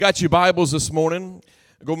Got your Bibles this morning.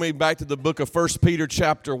 Go maybe back to the book of 1 Peter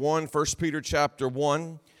chapter 1. 1 Peter chapter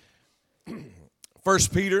 1. 1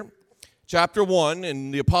 Peter chapter 1,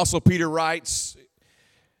 and the Apostle Peter writes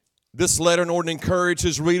this letter in order to encourage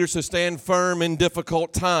his readers to stand firm in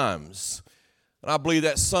difficult times. And I believe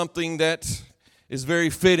that's something that is very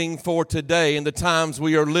fitting for today. And the times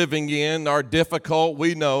we are living in are difficult,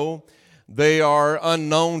 we know. They are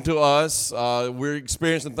unknown to us. We're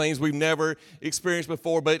experiencing things we've never experienced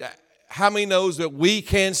before. But how many knows that we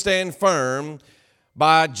can stand firm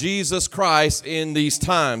by Jesus Christ in these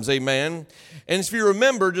times? Amen. And if you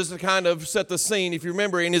remember, just to kind of set the scene, if you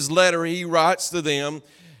remember in his letter, he writes to them,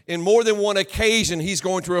 in more than one occasion, he's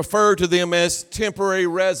going to refer to them as temporary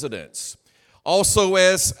residents, also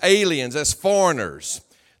as aliens, as foreigners.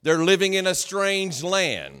 They're living in a strange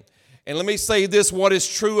land. And let me say this, what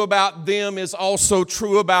is true about them is also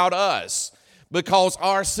true about us. Because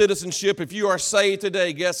our citizenship, if you are saved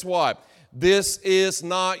today, guess what? This is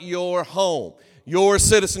not your home. Your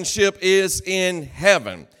citizenship is in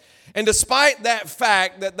heaven. And despite that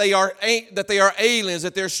fact that they are aliens,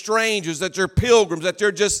 that they're strangers, that they're pilgrims, that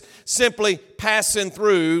they're just simply passing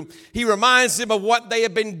through, he reminds them of what they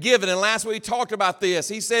have been given. And last week he talked about this.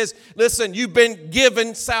 He says, listen, you've been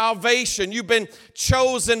given salvation. You've been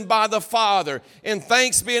chosen by the Father. And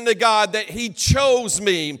thanks be unto God that he chose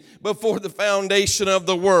me before the foundation of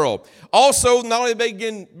the world. Also, not only have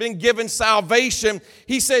they been given salvation,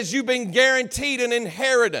 he says you've been guaranteed an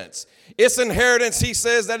inheritance. It's inheritance, he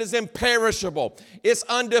says, that is imperishable. It's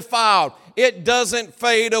undefiled. It doesn't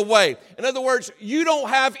fade away. In other words, you don't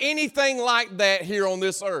have anything like that here on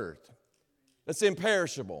this earth that's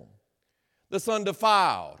imperishable, that's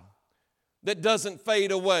undefiled, that doesn't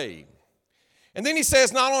fade away. And then he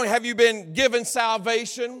says, not only have you been given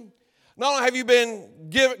salvation, not only have you been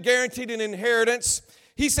guaranteed an inheritance,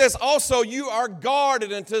 he says also you are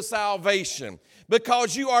guarded unto salvation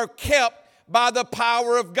because you are kept by the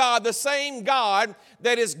power of God. The same God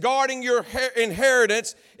that is guarding your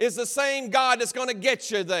inheritance is the same God that's going to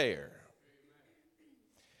get you there.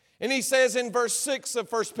 And he says in verse 6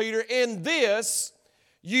 of 1 Peter, in this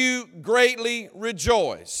you greatly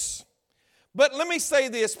rejoice. But let me say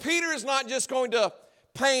this, Peter is not just going to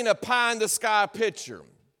paint a pie-in-the-sky picture.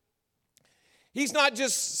 He's not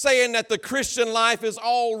just saying that the Christian life is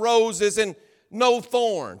all roses and no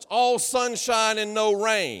thorns, all sunshine and no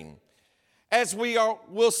rain, as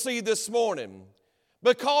we'll see this morning,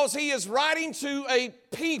 because he is writing to a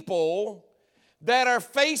people that are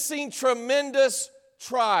facing tremendous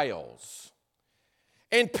trials.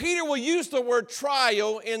 And Peter will use the word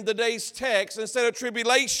trial in today's text instead of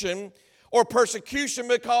tribulation or persecution,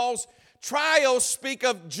 because trials speak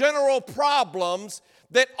of general problems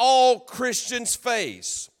that all Christians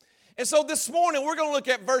face. And so this morning we're going to look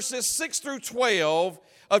at verses 6 through 12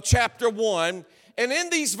 of chapter 1. And in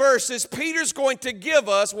these verses, Peter's going to give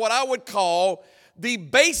us what I would call the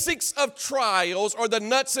basics of trials, or the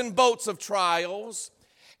nuts and bolts of trials.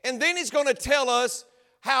 And then he's going to tell us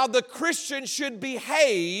how the Christian should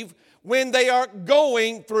behave when they are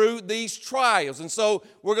going through these trials. And so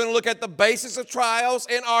we're going to look at the basics of trials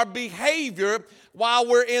and our behavior while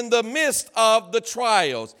we're in the midst of the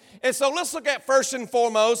trials. And so let's look at first and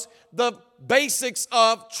foremost the basics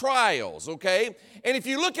of trials, okay? And if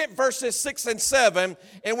you look at verses 6 and 7,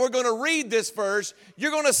 and we're going to read this verse,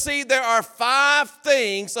 you're going to see there are 5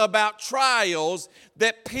 things about trials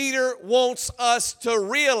that Peter wants us to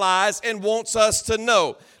realize and wants us to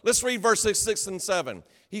know. Let's read verses 6 and 7.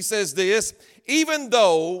 He says this, even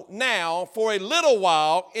though now for a little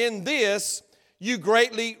while in this you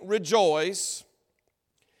greatly rejoice,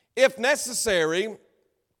 if necessary,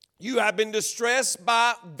 you have been distressed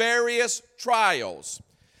by various trials,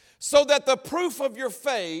 so that the proof of your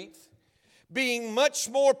faith, being much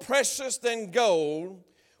more precious than gold,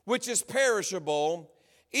 which is perishable,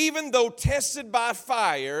 even though tested by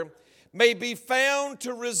fire, may be found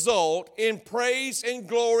to result in praise and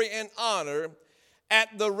glory and honor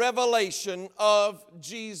at the revelation of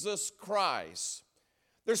Jesus Christ.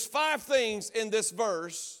 There's 5 things in this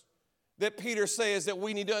verse that Peter says that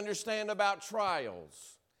we need to understand about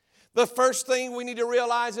trials. The first thing we need to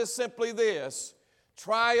realize is simply this: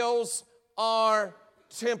 trials are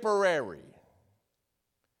temporary.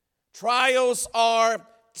 Trials are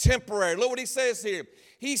temporary. Look what he says here.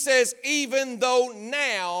 He says, even though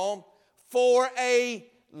now for a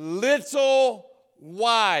little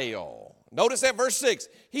while. Notice that verse 6.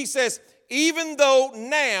 He says, even though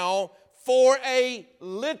now for a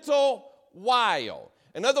little while.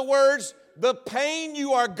 In other words, the pain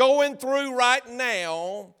you are going through right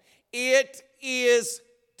now, it is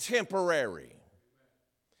temporary.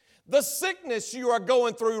 The sickness you are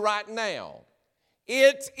going through right now,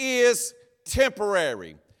 it is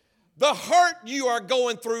temporary. The hurt you are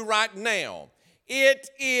going through right now, it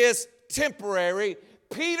is temporary.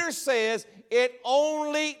 Peter says it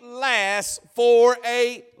only lasts for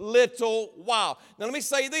a little while. Now let me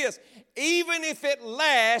say this. Even if it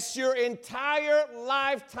lasts your entire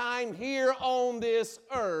lifetime here on this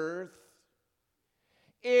earth,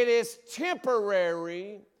 it is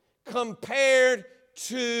temporary compared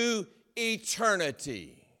to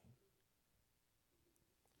eternity.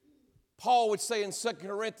 Paul would say in 2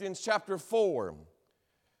 Corinthians chapter 4,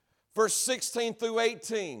 verse 16 through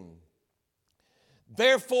 18,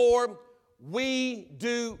 therefore we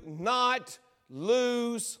do not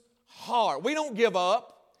lose heart. We don't give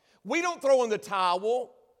up. We don't throw in the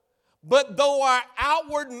towel. But though our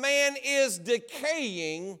outward man is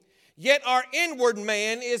decaying, yet our inward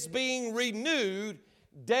man is being renewed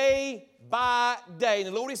day by day.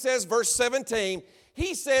 And look what he says, verse 17.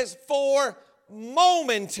 He says, for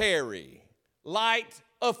momentary light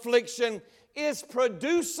affliction is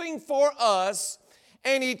producing for us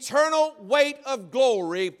an eternal weight of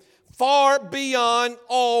glory far beyond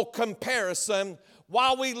all comparison,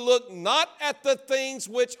 while we look not at the things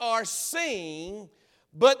which are seen,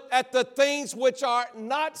 but at the things which are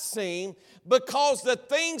not seen, because the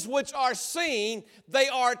things which are seen, they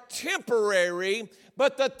are temporary,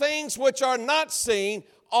 but the things which are not seen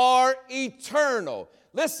are eternal.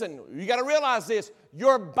 Listen, you got to realize this.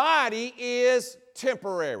 Your body is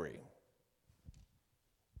temporary.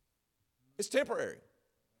 It's temporary.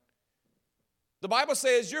 The Bible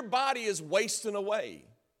says your body is wasting away.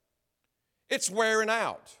 It's wearing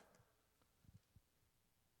out.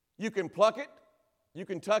 You can pluck it. You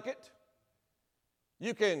can tuck it.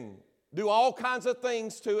 You can do all kinds of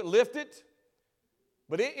things to it, lift it.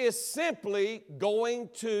 But it is simply going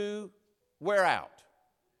to wear out.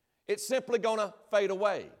 It's simply going to fade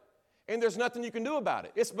away. And there's nothing you can do about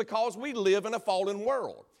it. It's because we live in a fallen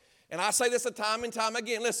world. And I say this time and time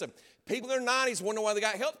again. Listen, people in their 90s wonder why they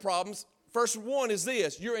got health problems. First one is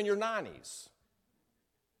this: you're in your 90s.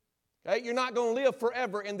 Okay? You're not going to live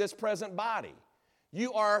forever in this present body.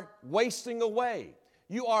 You are wasting away.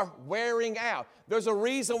 You are wearing out. There's a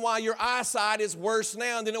reason why your eyesight is worse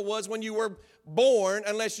now than it was when you were born,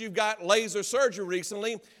 unless you've got laser surgery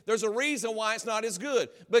recently. There's a reason why it's not as good,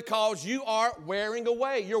 because you are wearing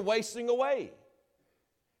away. You're wasting away.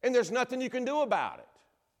 And there's nothing you can do about it.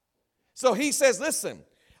 So he says, listen,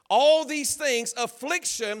 all these things,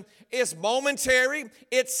 affliction is momentary,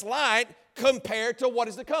 it's light compared to what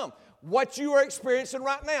is to come. What you are experiencing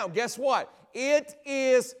right now, guess what? It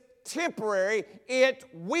is temporary. It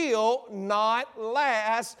will not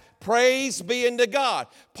last. Praise be unto God.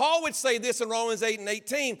 Paul would say this in Romans 8 and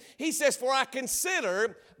 18. He says, for I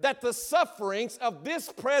consider that the sufferings of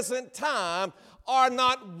this present time are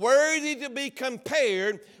not worthy to be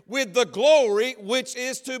compared with the glory which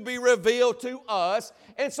is to be revealed to us.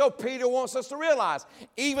 And so Peter wants us to realize,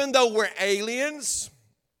 even though we're aliens,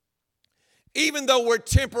 even though we're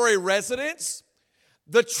temporary residents,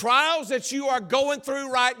 the trials that you are going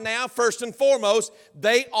through right now, first and foremost,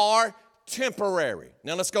 they are temporary.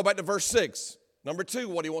 Now let's go back to verse 6. Number 2,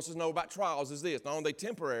 what he wants us to know about trials is this: not only are they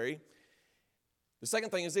temporary, the second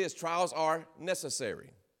thing is this: trials are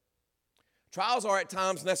necessary. Trials are at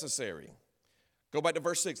times necessary. Go back to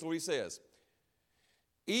verse 6, look what he says.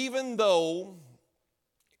 Even though,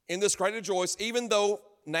 in this great rejoice, even though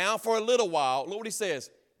now for a little while, look what he says,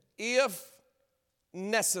 if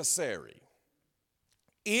necessary.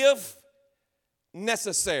 If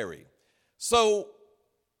necessary. So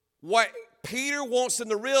what Peter wants them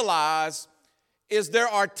to realize is there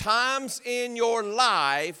are times in your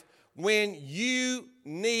life when you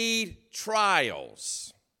need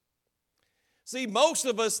trials. See, most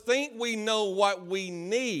of us think we know what we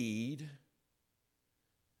need,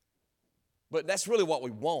 but that's really what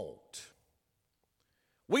we want.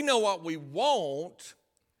 We know what we want,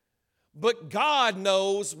 but God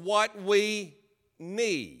knows what we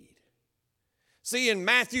need. See, in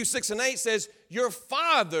Matthew 6 and 8 says, your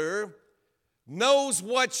Father knows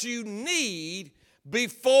what you need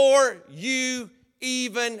before you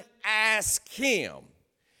even ask Him.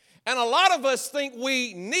 And a lot of us think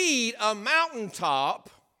we need a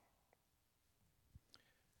mountaintop,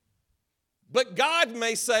 but God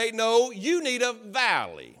may say, no, you need a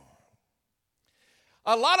valley.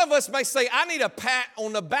 A lot of us may say, I need a pat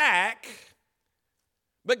on the back,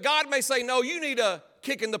 but God may say, no, you need a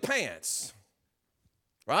kick in the pants,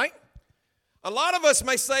 right? A lot of us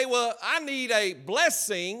may say, well, I need a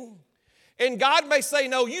blessing, and God may say,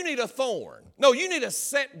 no, you need a thorn. No, you need a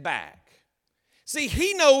setback. See,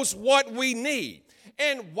 He knows what we need.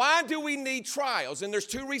 And why do we need trials? And there's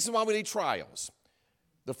two reasons why we need trials.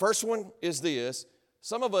 The first one is this.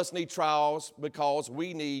 Some of us need trials because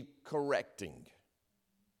we need correcting.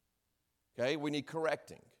 Okay, we need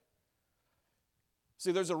correcting.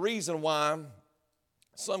 See, there's a reason why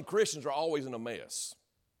some Christians are always in a mess.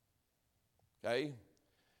 Okay?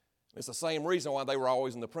 It's the same reason why they were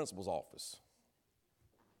always in the principal's office.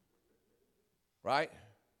 Right?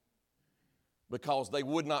 Because they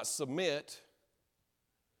would not submit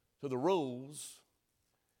to the rules.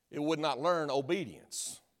 It would not learn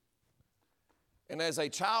obedience. And as a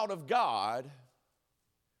child of God,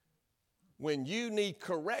 when you need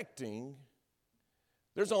correcting,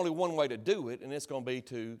 there's only one way to do it, and it's going to be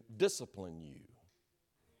to discipline you.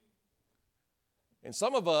 And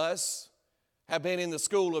some of us have been in the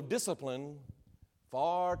school of discipline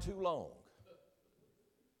far too long.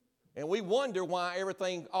 And we wonder why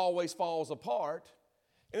everything always falls apart,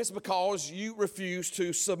 and it's because you refuse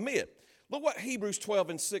to submit. Look what Hebrews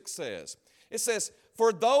 12:6 says. It says,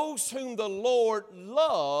 "For those whom the Lord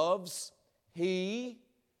loves, He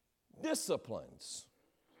disciplines.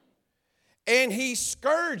 And He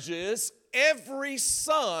scourges every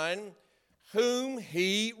son whom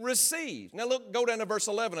He receives." Now look, go down to verse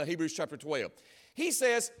 11 of Hebrews chapter 12. He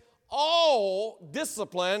says, "All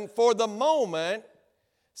discipline for the moment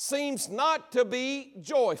seems not to be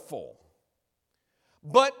joyful,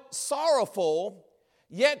 but sorrowful,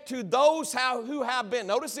 yet to those who have been,"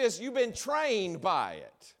 notice this, you've been trained by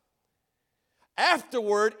it.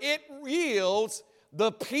 "Afterward it yields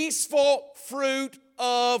the peaceful fruit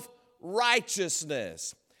of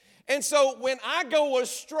righteousness." And so when I go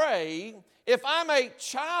astray, if I'm a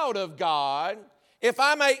child of God, if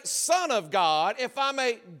I'm a son of God, if I'm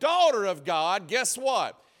a daughter of God, guess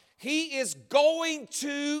what? He is going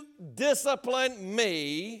to discipline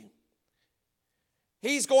me.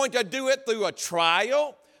 He's going to do it through a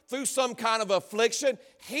trial, through some kind of affliction.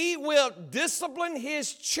 He will discipline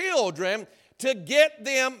His children to get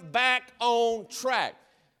them back on track.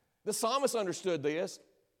 The psalmist understood this.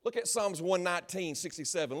 Look at Psalms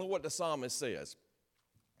 119:67. Look what the psalmist says.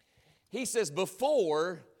 He says,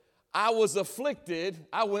 "Before I was afflicted,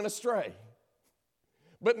 I went astray.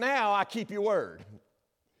 But now I keep your word."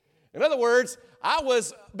 In other words, I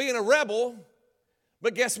was being a rebel,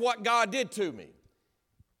 but guess what God did to me?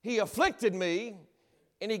 He afflicted me,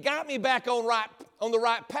 and He got me back on the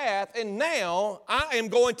right path, and now I am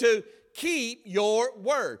going to keep your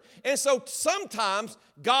word. And so sometimes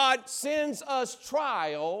God sends us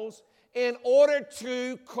trials in order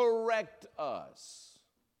to correct us.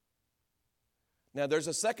 Now, there's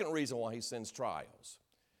a second reason why He sends trials.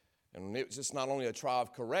 And it's just not only a trial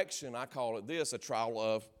of correction, I call it this, a trial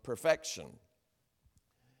of perfection.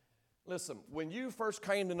 Listen, when you first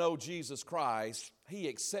came to know Jesus Christ, He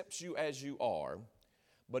accepts you as you are,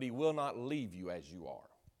 but He will not leave you as you are.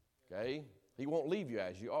 Okay? He won't leave you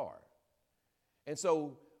as you are. And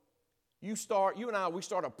so you and I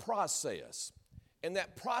start a process. And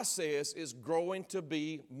that process is growing to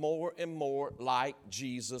be more and more like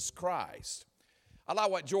Jesus Christ. I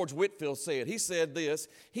like what George Whitefield said. He said this.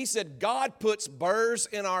 He said, "God puts burrs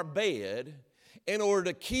in our bed in order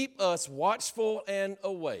to keep us watchful and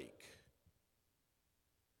awake."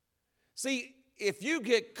 See, if you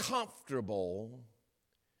get comfortable,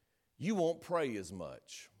 you won't pray as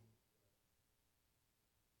much.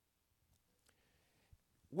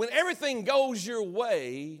 When everything goes your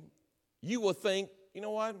way, you will think, you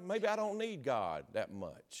know what, maybe I don't need God that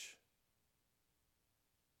much.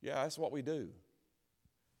 Yeah, that's what we do.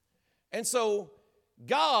 And so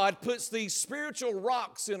God puts these spiritual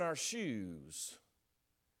rocks in our shoes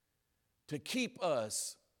to keep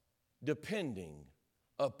us depending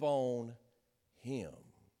upon Him.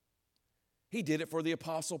 He did it for the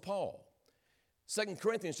Apostle Paul. 2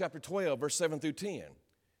 Corinthians chapter 12, verse 7 through 10.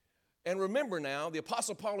 And remember now, the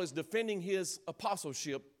Apostle Paul is defending his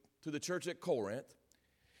apostleship to the church at Corinth,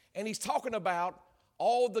 and he's talking about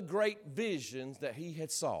all the great visions that he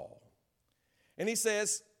had saw. And he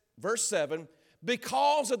says, verse 7,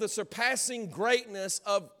 "Because of the surpassing greatness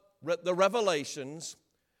of the revelations,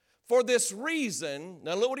 for this reason,"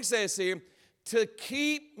 now look what he says here, "to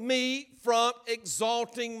keep me from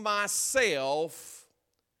exalting myself,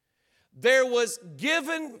 there was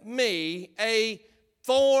given me a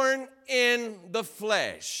thorn in the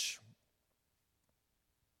flesh."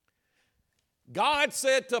 God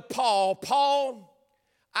said to Paul, "Paul,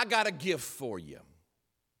 I got a gift for you."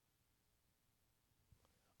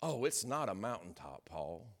 "Oh, it's not a mountaintop,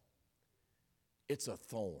 Paul. It's a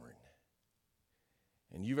thorn."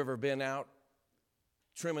 And you've ever been out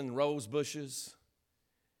trimming rose bushes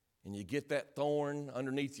and you get that thorn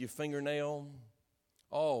underneath your fingernail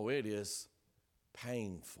Oh, it is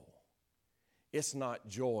painful. It's not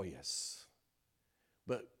joyous.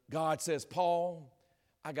 But God says, Paul,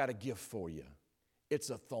 I got a gift for you. It's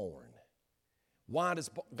a thorn. Why does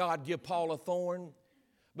God give Paul a thorn?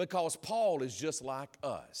 Because Paul is just like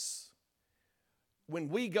us. When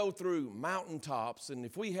we go through mountaintops, and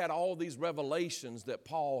if we had all these revelations that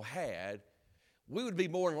Paul had, we would be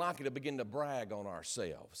more than likely to begin to brag on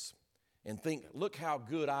ourselves and think, look how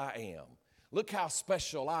good I am. Look how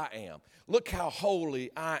special I am. Look how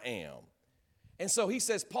holy I am. And so he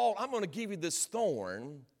says, Paul, I'm going to give you this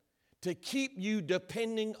thorn to keep you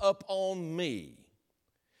depending upon me.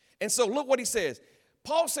 And so look what he says.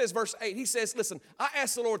 Paul says, verse 8, he says, listen, I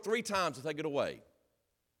asked the Lord 3 times to take it away.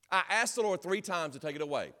 I asked the Lord 3 times to take it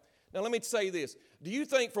away. Now let me say this. Do you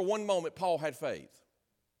think for one moment Paul had faith?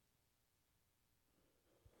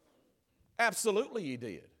 Absolutely he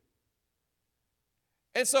did.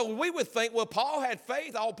 And so we would think, well, Paul had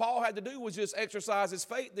faith. All Paul had to do was just exercise his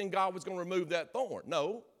faith, then God was going to remove that thorn.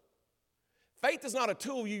 No. Faith is not a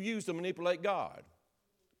tool you use to manipulate God.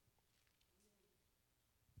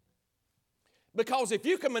 Because if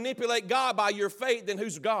you can manipulate God by your faith, then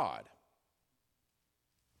who's God?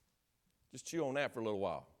 Just chew on that for a little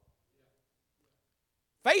while.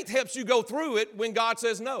 Faith helps you go through it when God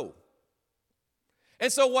says no.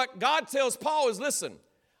 And so what God tells Paul is, listen,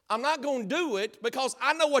 I'm not going to do it because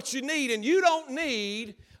I know what you need, and you don't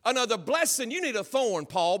need another blessing. You need a thorn,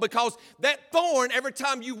 Paul, because that thorn, every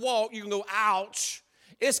time you walk, you can go, ouch.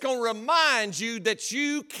 It's going to remind you that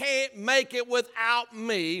you can't make it without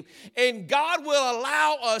me. And God will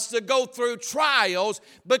allow us to go through trials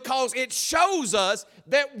because it shows us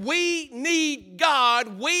that we need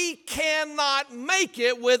God. We cannot make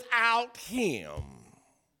it without Him.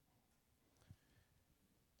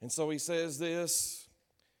 And so he says this.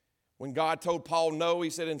 When God told Paul no, he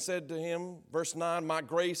said, and said to him, verse 9, my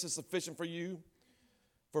grace is sufficient for you,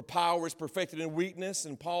 for power is perfected in weakness.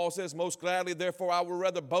 And Paul says, most gladly, therefore, I will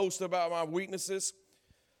rather boast about my weaknesses,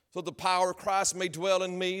 so the power of Christ may dwell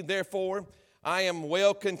in me. Therefore, I am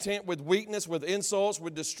well content with weakness, with insults,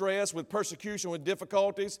 with distress, with persecution, with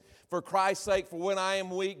difficulties, for Christ's sake. For when I am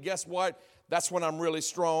weak, guess what? That's when I'm really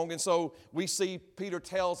strong. And so we see Peter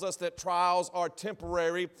tells us that trials are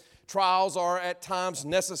temporary. Trials are at times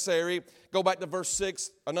necessary. Go back to verse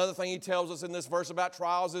 6. Another thing he tells us in this verse about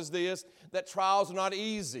trials is this, that trials are not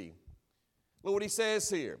easy. Look what he says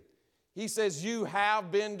here. He says, you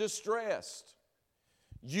have been distressed.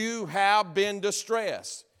 You have been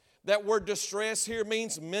distressed. That word distress here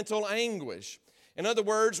means mental anguish. In other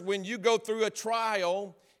words, when you go through a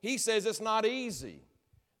trial, he says it's not easy.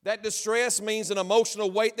 That distress means an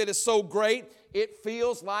emotional weight that is so great, it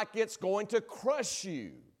feels like it's going to crush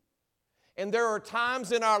you. And there are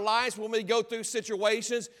times in our lives when we go through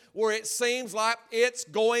situations where it seems like it's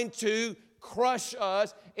going to crush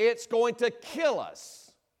us, it's going to kill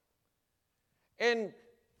us. And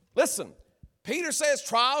listen, Peter says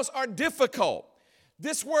trials are difficult.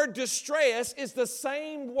 This word distress is the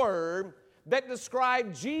same word that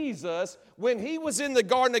described Jesus when he was in the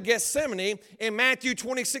Garden of Gethsemane in Matthew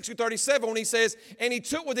 26-37, when he says, and he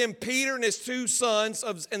took with him Peter and his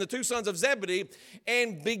the two sons of Zebedee,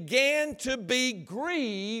 and began to be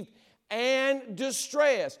grieved and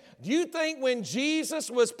distressed. Do you think when Jesus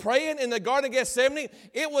was praying in the Garden of Gethsemane,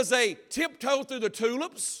 it was a tiptoe through the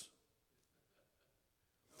tulips?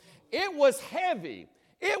 It was heavy.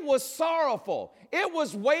 It was sorrowful. It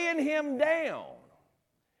was weighing him down.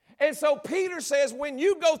 And so Peter says, when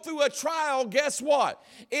you go through a trial, guess what?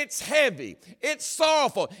 It's heavy. It's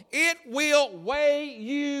sorrowful. It will weigh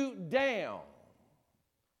you down.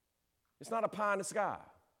 It's not a pie in the sky.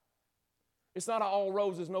 It's not all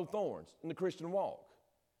roses, no thorns in the Christian walk.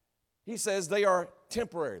 He says they are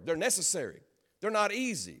temporary. They're necessary. They're not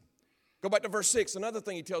easy. Go back to verse 6. Another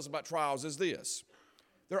thing he tells about trials is this.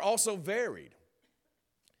 They're also varied.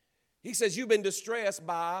 He says you've been distressed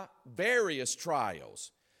by various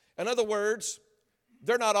trials. In other words,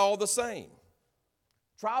 they're not all the same.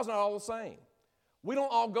 Trials are not all the same. We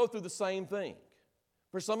don't all go through the same thing.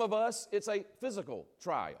 For some of us, it's a physical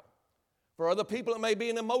trial. For other people, it may be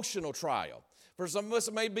an emotional trial. For some of us,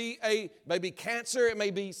 it may be cancer. It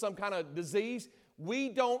may be some kind of disease. We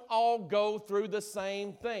don't all go through the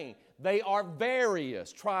same thing. They are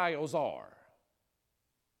various. Trials are.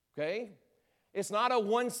 Okay? It's not a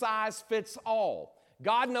one-size-fits-all.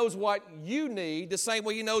 God knows what you need the same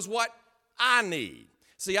way He knows what I need.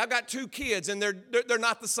 See, I've got 2 kids, and they're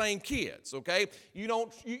not the same kids, okay? You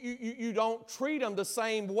don't treat them the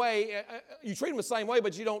same way. You treat them the same way,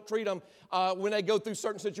 but you don't treat them when they go through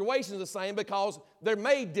certain situations the same because they're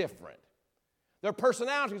made different. Their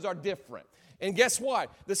personalities are different. And guess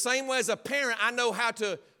what? The same way as a parent, I know how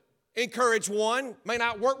to encourage one, may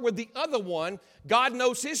not work with the other one. God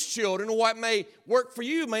knows his children. What may work for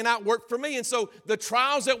you may not work for me. And so the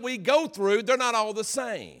trials that we go through, they're not all the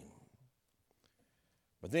same.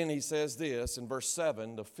 But then he says this in verse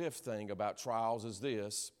 7, the fifth thing about trials is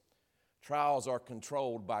this: trials are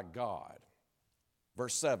controlled by God.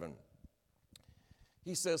 Verse 7,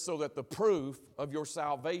 he says, so that the proof of your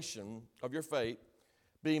salvation, of your faith,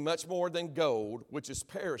 being much more than gold, which is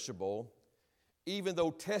perishable, even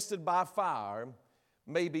though tested by fire,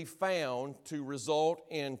 may be found to result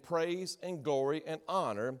in praise and glory and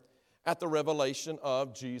honor at the revelation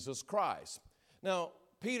of Jesus Christ. Now,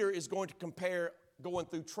 Peter is going to compare going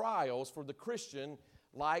through trials for the Christian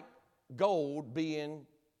like gold being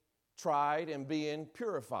tried and being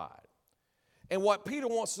purified. And what Peter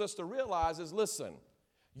wants us to realize is, listen,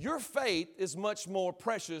 your faith is much more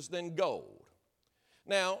precious than gold.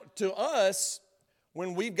 Now, to us,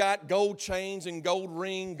 when we've got gold chains and gold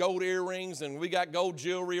earrings, and we got gold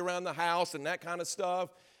jewelry around the house and that kind of stuff,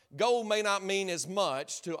 gold may not mean as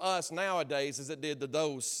much to us nowadays as it did to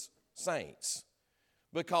those saints.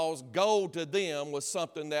 Because gold to them was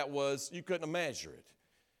something that you couldn't measure it.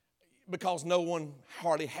 Because no one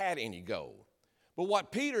hardly had any gold. But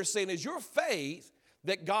what Peter's saying is your faith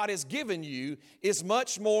that God has given you is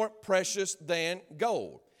much more precious than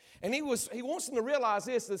gold. And he wants them to realize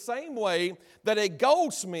this the same way that a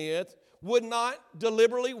goldsmith would not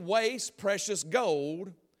deliberately waste precious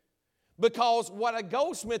gold, because what a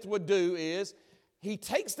goldsmith would do is he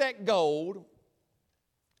takes that gold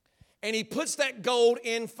and he puts that gold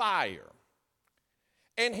in fire.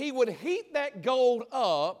 And he would heat that gold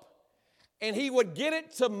up and he would get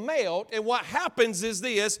it to melt. And what happens is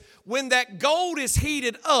this: when that gold is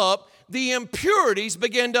heated up, the impurities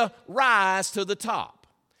begin to rise to the top.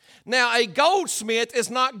 Now, a goldsmith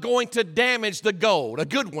is not going to damage the gold. A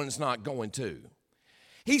good one's not going to.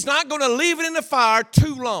 He's not going to leave it in the fire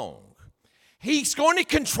too long. He's going to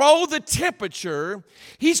control the temperature.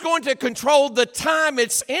 He's going to control the time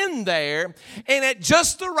it's in there. And at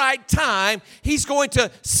just the right time, he's going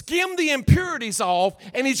to skim the impurities off,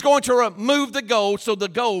 and he's going to remove the gold so the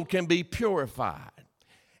gold can be purified.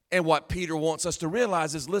 And what Peter wants us to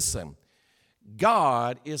realize is, listen,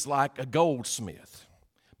 God is like a goldsmith.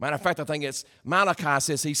 Matter of fact, I think it's Malachi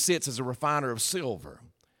says he sits as a refiner of silver.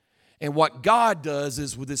 And what God does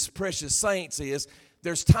is with his precious saints is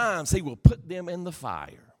there's times he will put them in the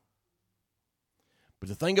fire. But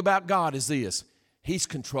the thing about God is this: he's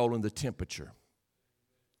controlling the temperature.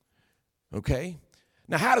 Okay?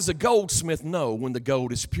 Now, how does a goldsmith know when the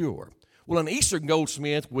gold is pure? Well, an Eastern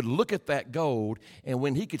goldsmith would look at that gold, and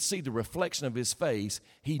when he could see the reflection of his face,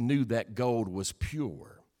 he knew that gold was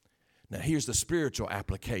pure. Now, here's the spiritual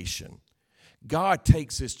application. God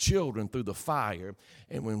takes his children through the fire,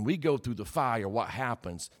 and when we go through the fire, what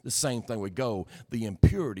happens? The same thing would go. The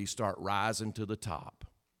impurities start rising to the top.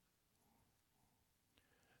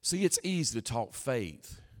 See, it's easy to talk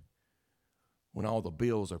faith when all the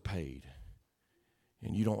bills are paid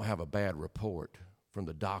and you don't have a bad report from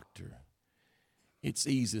the doctor. It's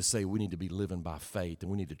easy to say we need to be living by faith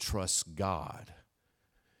and we need to trust God.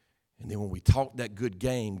 And then when we talk that good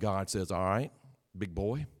game, God says, all right, big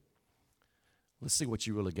boy, let's see what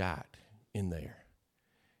you really got in there.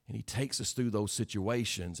 And he takes us through those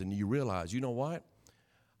situations, and you realize, you know what?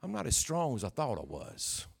 I'm not as strong as I thought I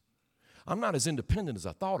was. I'm not as independent as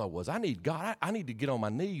I thought I was. I need God. I need to get on my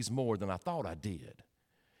knees more than I thought I did.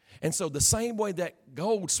 And so the same way that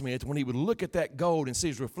goldsmith, when he would look at that gold and see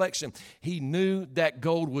his reflection, he knew that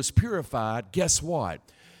gold was purified. Guess what?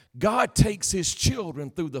 God takes his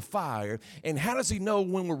children through the fire, and how does he know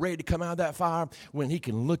when we're ready to come out of that fire? When he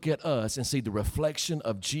can look at us and see the reflection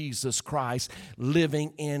of Jesus Christ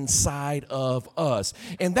living inside of us.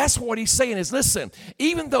 And that's what he's saying is, listen,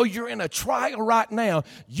 even though you're in a trial right now,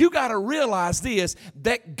 you got to realize this,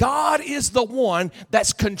 that God is the one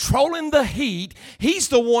that's controlling the heat. He's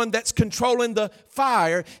the one that's controlling the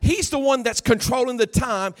fire. He's the one that's controlling the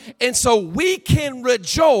time. And so we can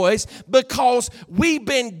rejoice because we've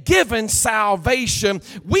been given salvation.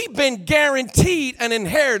 We've been guaranteed an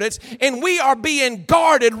inheritance, and we are being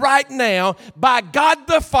guarded right now by God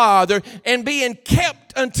the Father and being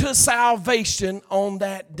kept until salvation on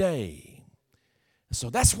that day. So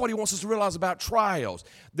that's what he wants us to realize about trials.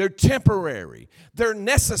 They're temporary. They're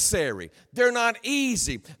necessary. They're not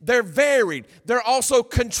easy. They're varied. They're also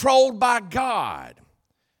controlled by God.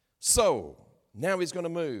 So now he's going to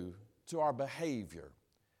move to our behavior.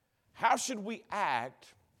 How should we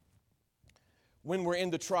act when we're in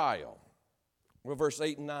the trial? Well, verse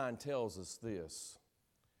 8 and 9 tells us this.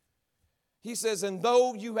 He says, and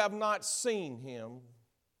though you have not seen him,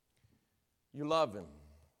 you love him.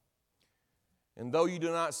 And though you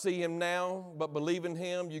do not see him now, but believe in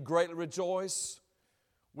him, you greatly rejoice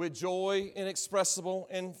with joy inexpressible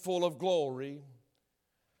and full of glory,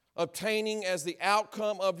 obtaining as the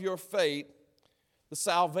outcome of your faith the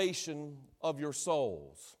salvation of your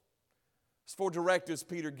souls. It's 4 directives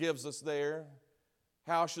Peter gives us there.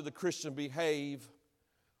 How should the Christian behave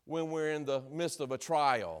when we're in the midst of a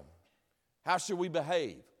trial? How should we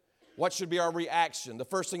behave? What should be our reaction? The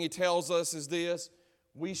first thing he tells us is this: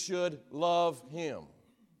 we should love him.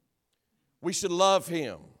 We should love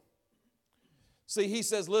him. See, he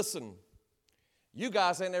says, listen, you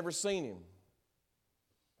guys ain't never seen him,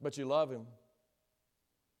 but you love him.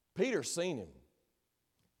 Peter's seen him.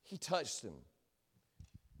 He touched him.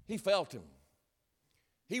 He felt him.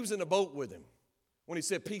 He was in a boat with him when he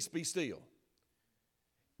said, peace be still.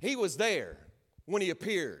 He was there when he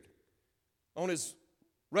appeared on his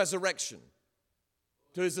resurrection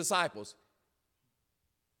to his disciples.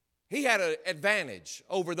 He had an advantage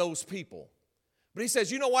over those people. But he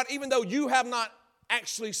says, you know what? Even though you have not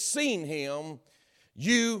actually seen him,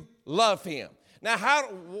 you love him. Now,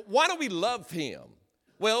 why do we love him?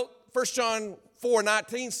 Well, 1 John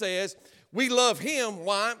 4:19 says, we love him.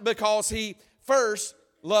 Why? Because he first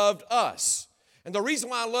loved us. And the reason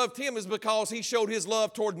why I loved him is because he showed his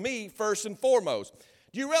love toward me first and foremost.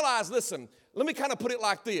 Do you realize, listen, let me kind of put it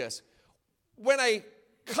like this. When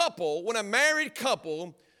a married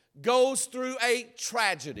couple goes through a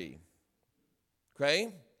tragedy,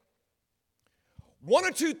 okay, one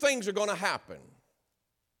or two things are going to happen.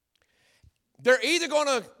 They're either going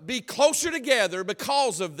to be closer together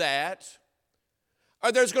because of that,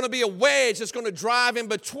 or there's going to be a wedge that's going to drive in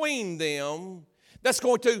between them that's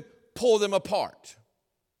going to pull them apart.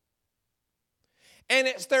 And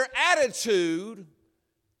it's their attitude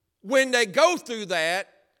when they go through that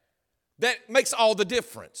makes all the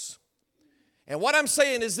difference. And what I'm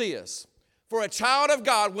saying is this: for a child of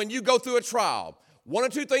God, when you go through a trial, one or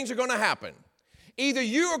two things are going to happen. Either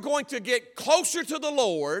you are going to get closer to the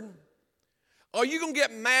Lord, or you're going to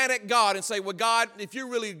get mad at God and say, well, God, if you're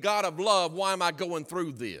really God of love, why am I going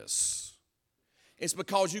through this? It's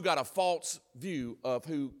because you got a false view of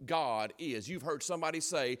who God is. You've heard somebody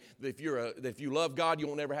say that if you love God, you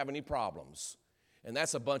won't ever have any problems. And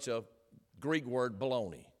that's a bunch of Greek word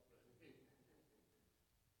baloney.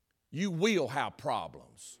 You will have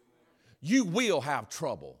problems. You will have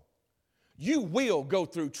trouble. You will go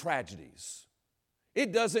through tragedies.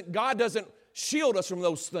 God doesn't shield us from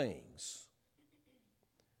those things.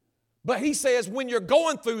 But he says when you're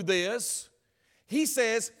going through this, he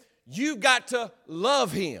says you've got to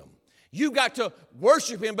love him. You've got to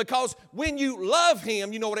worship him, because when you love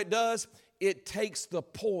him, you know what it does? It takes the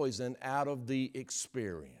poison out of the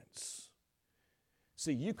experience.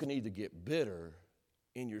 See, you can either get bitter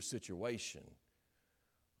in your situation,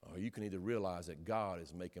 or you can either realize that God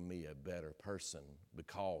is making me a better person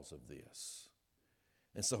because of this.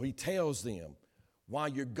 And so he tells them, while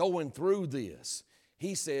you're going through this,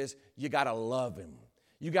 he says you got to love him.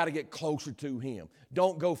 You got to get closer to him.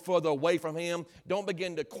 Don't go further away from him. Don't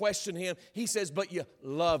begin to question him. He says, but you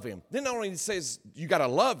love him. Then not only says you got to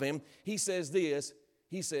love him, he says this.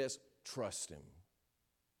 He says, trust him.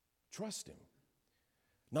 Trust him.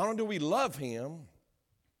 Not only do we love him,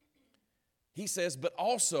 he says, but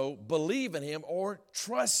also believe in him or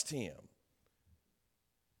trust him.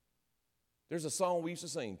 There's a song we used to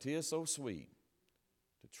sing, "'Tis so sweet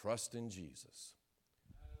to trust in Jesus,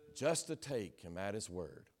 just to take him at his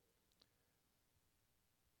word.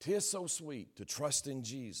 'Tis so sweet to trust in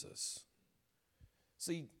Jesus."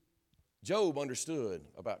 See, Job understood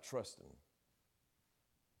about trusting.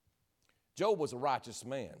 Job was a righteous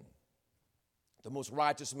man, the most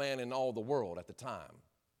righteous man in all the world at the time.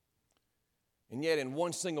 And yet in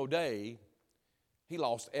one single day, he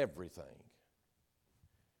lost everything.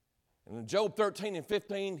 And in Job 13 and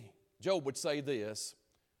 15, Job would say this: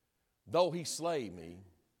 though he slay me,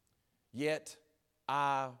 yet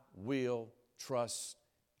I will trust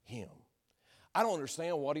him. I don't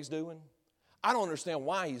understand what he's doing. I don't understand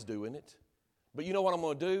why he's doing it. But you know what I'm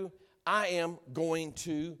going to do? I am going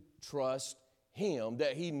to trust him,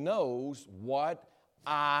 that he knows what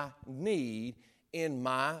I need in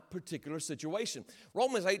my particular situation.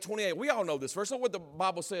 Romans 8:28, we all know this verse. Look what the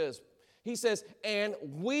Bible says. He says, and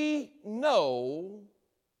we know,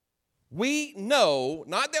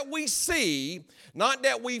 not that we see, not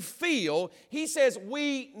that we feel. He says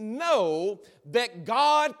we know that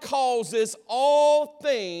God causes all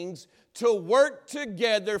things to work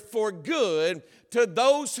together for good to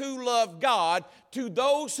those who love God, to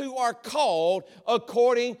those who are called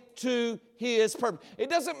according to His purpose. It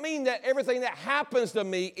doesn't mean that everything that happens to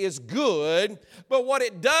me is good, but what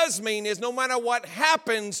it does mean is no matter what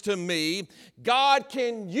happens to me, God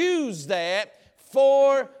can use that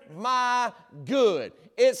for my good.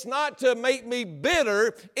 It's not to make me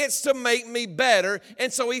bitter, it's to make me better.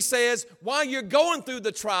 And so he says, while you're going through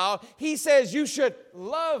the trial, he says you should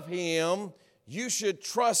love him, you should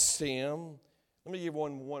trust him. Let me give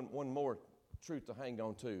one more truth to hang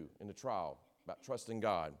on to in the trial about trusting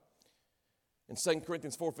God. In 2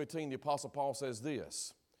 Corinthians 4:15, the Apostle Paul says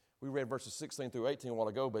this. We read verses 16 through 18 a while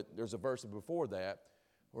ago, but there's a verse before that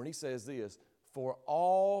where he says this, for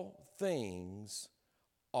all things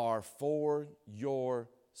are for your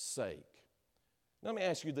sake. Now, let me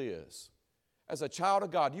ask you this. As a child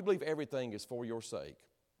of God, do you believe everything is for your sake?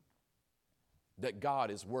 That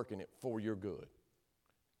God is working it for your good.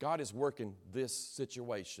 God is working this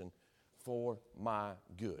situation for my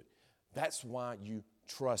good. That's why you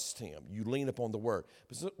trust him. You lean upon the word.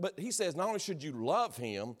 But he says not only should you love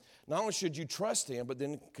him, not only should you trust him, but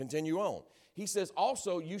then continue on. He says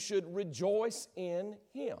also you should rejoice in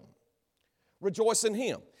him. Rejoice in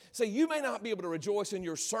him. So you may not be able to rejoice in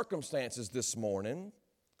your circumstances this morning,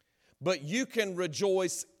 but you can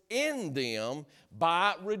rejoice in them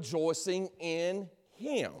by rejoicing in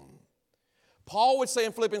him. Paul would say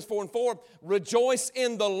in Philippians 4:4, rejoice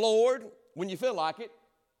in the Lord when you feel like it.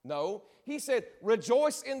 No, he said,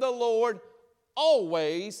 rejoice in the Lord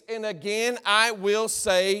always, and again I will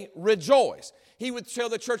say rejoice. He would tell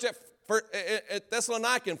the church at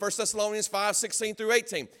Thessalonica in 1 Thessalonians 5:16 through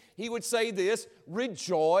 18. He would say this,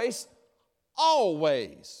 rejoice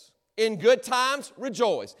always. In good times,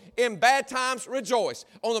 rejoice. In bad times, rejoice.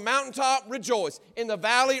 On the mountaintop, rejoice. In the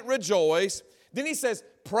valley, rejoice. Then he says,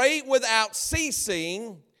 pray without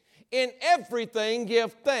ceasing. In everything,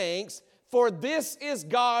 give thanks, for this is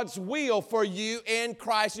God's will for you in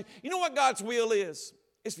Christ. You know what God's will is?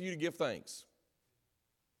 It's for you to give thanks.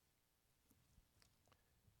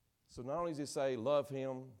 So not only does he say, love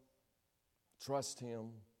him, trust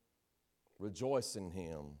him, rejoice in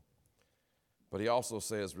him, but he also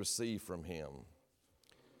says, receive from him.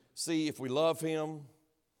 See, if we love him,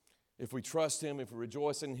 if we trust him, if we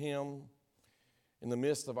rejoice in him, in the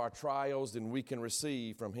midst of our trials, then we can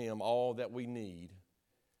receive from him all that we need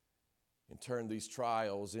and turn these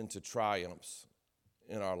trials into triumphs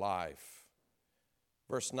in our life.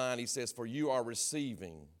 Verse 9, he says, for you are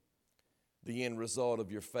receiving the end result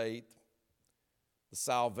of your faith, the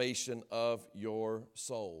salvation of your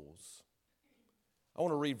souls. I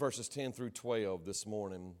want to read verses 10 through 12 this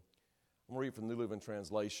morning. I'm going to read from the New Living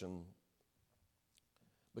Translation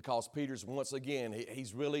because Peter's, once again,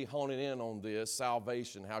 he's really honing in on this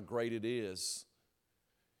salvation, how great it is.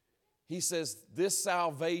 He says this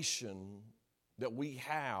salvation that we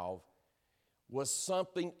have was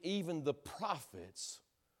something even the prophets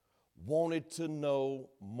wanted to know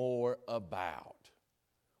more about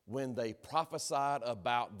when they prophesied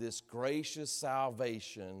about this gracious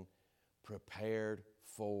salvation prepared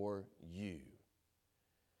for you.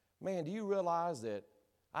 Man, do you realize that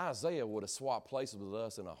Isaiah would have swapped places with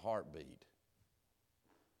us in a heartbeat?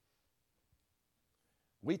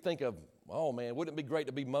 We think of, oh man, wouldn't it be great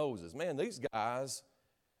to be Moses? Man, these guys,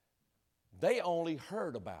 they only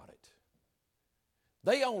heard about it.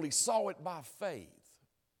 They only saw it by faith,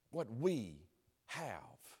 what we have.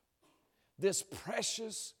 This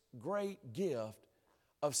precious, great gift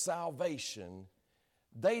of salvation,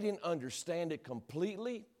 they didn't understand it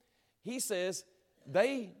completely. He says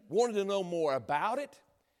they wanted to know more about it.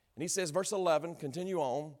 And he says, verse 11, continue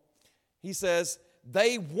on. He says,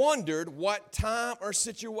 they wondered what time or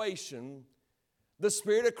situation the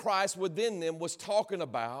Spirit of Christ within them was talking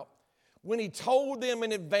about when he told them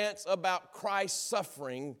in advance about Christ's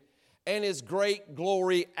suffering and his great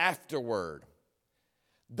glory afterward.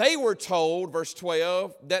 They were told, verse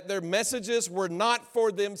 12, that their messages were not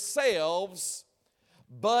for themselves,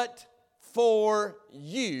 but for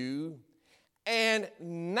you. And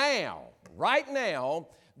now, right now,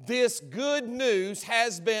 this good news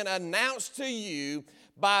has been announced to you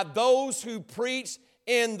by those who preach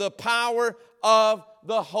in the power of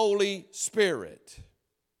the Holy Spirit,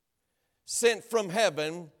 sent from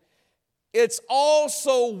heaven. It's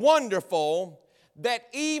also wonderful that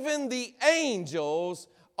even the angels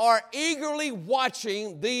are eagerly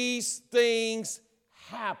watching these things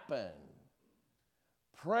happen.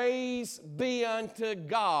 Praise be unto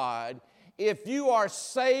God. If you are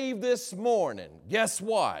saved this morning, guess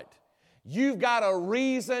what? You've got a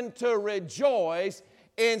reason to rejoice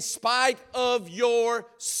in spite of your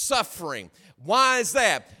suffering. Why is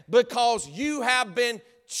that? Because you have been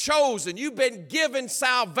chosen. You've been given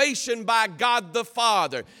salvation by God the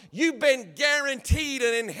Father. You've been guaranteed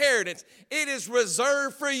an inheritance. It is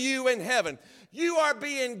reserved for you in heaven. You are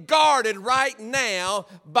being guarded right now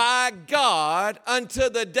by God until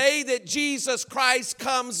the day that Jesus Christ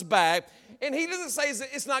comes back. And he doesn't say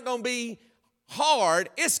it's not going to be hard.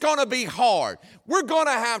 It's going to be hard. We're going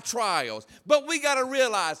to have trials, but we got to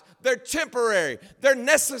realize they're temporary. They're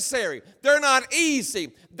necessary. They're not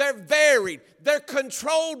easy. They're varied. They're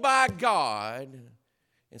controlled by God.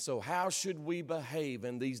 And so how should we behave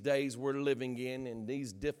in these days we're living in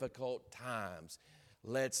these difficult times?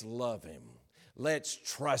 Let's love him. Let's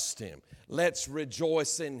trust him. Let's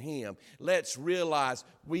rejoice in him. Let's realize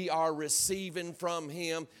we are receiving from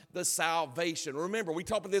him the salvation. Remember, we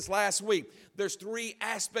talked about this last week. There's 3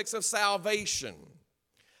 aspects of salvation.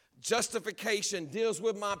 Justification deals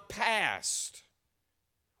with my past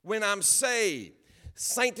when I'm saved.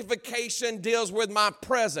 Sanctification deals with my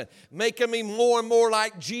present, making me more and more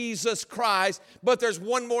like Jesus Christ. But there's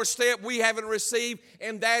one more step we haven't received,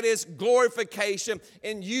 and that is glorification.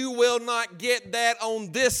 And you will not get that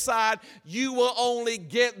on this side. You will only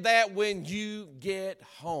get that when you get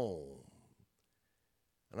home.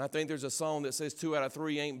 And I think there's a song that says 2 out of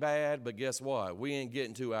 3 ain't bad, but guess what? We ain't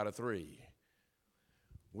getting 2 out of 3.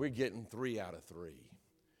 We're getting 3 out of 3.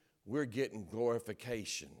 We're getting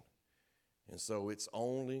glorification. And so it's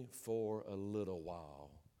only for a little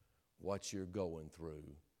while what you're going through.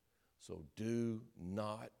 So do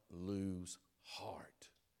not lose heart.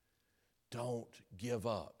 Don't give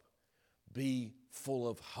up. Be full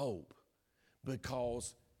of hope,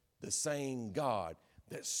 because the same God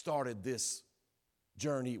that started this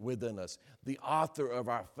journey within us, the author of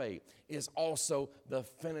our faith, is also the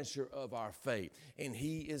finisher of our faith. And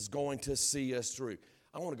he is going to see us through.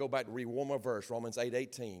 I want to go back and read one more verse, Romans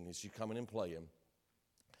 8:18, as you come in and play him.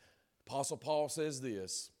 Apostle Paul says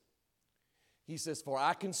this. He says, "For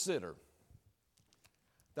I consider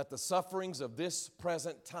that the sufferings of this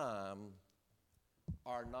present time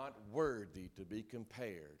are not worthy to be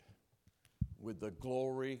compared with the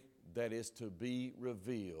glory that is to be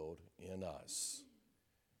revealed in us."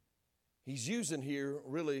 He's using here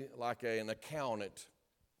really like an accountant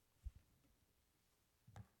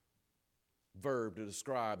verb to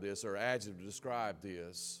describe this, or adjective to describe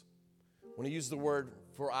this. When he uses the word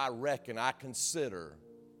 "for I reckon," I consider,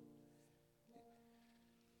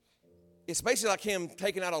 it's basically like him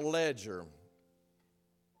taking out a ledger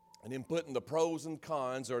and then putting the pros and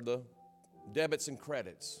cons, or the debits and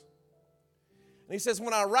credits. And he says,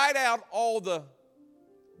 when I write out all the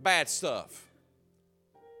bad stuff,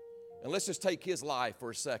 and let's just take his life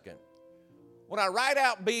for a second. When I write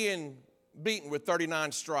out being beaten with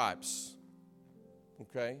 39 stripes,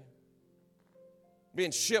 okay, being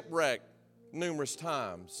shipwrecked numerous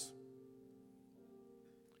times,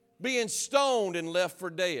 being stoned and left for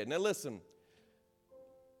dead. Now listen,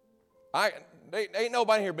 ain't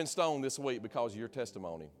nobody here been stoned this week because of your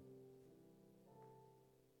testimony.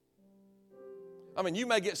 I mean, you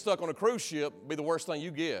may get stuck on a cruise ship, be the worst thing you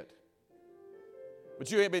get,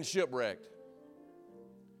 but you ain't been shipwrecked.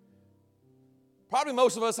 Probably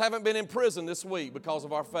most of us haven't been in prison this week because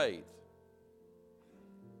of our faith.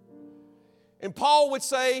 And Paul would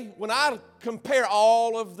say, when I compare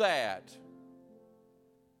all of that,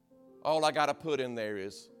 all I got to put in there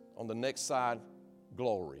is, on the next side,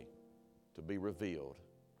 glory to be revealed.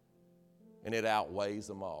 And it outweighs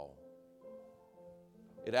them all.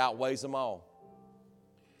 It outweighs them all.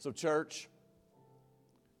 So church,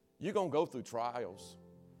 you're going to go through trials.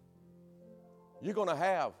 You're going to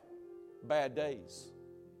have bad days.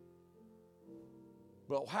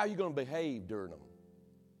 But how are you going to behave during them?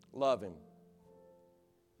 Love him.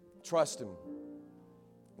 Trust him.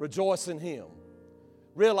 Rejoice in him.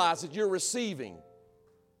 Realize that you're receiving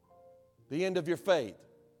the end of your faith.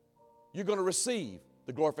 You're going to receive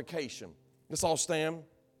the glorification. Let's all stand.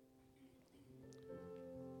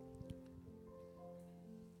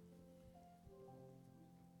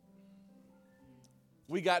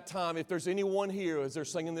 We got time. If there's anyone here as they're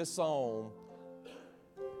singing this song,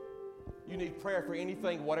 you need prayer for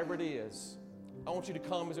anything, whatever it is, I want you to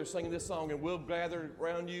come as they're singing this song, and we'll gather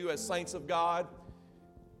around you as saints of God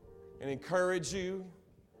and encourage you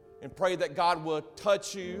and pray that God will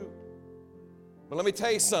touch you. But let me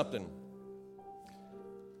tell you something.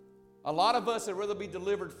 A lot of us would rather be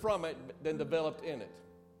delivered from it than developed in it.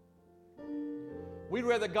 We'd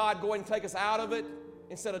rather God go and take us out of it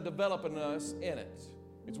instead of developing us in it.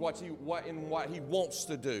 It's what He wants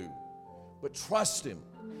to do. But trust Him.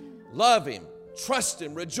 Love Him. Trust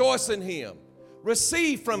Him. Rejoice in Him.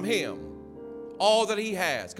 Receive from Him all that He has.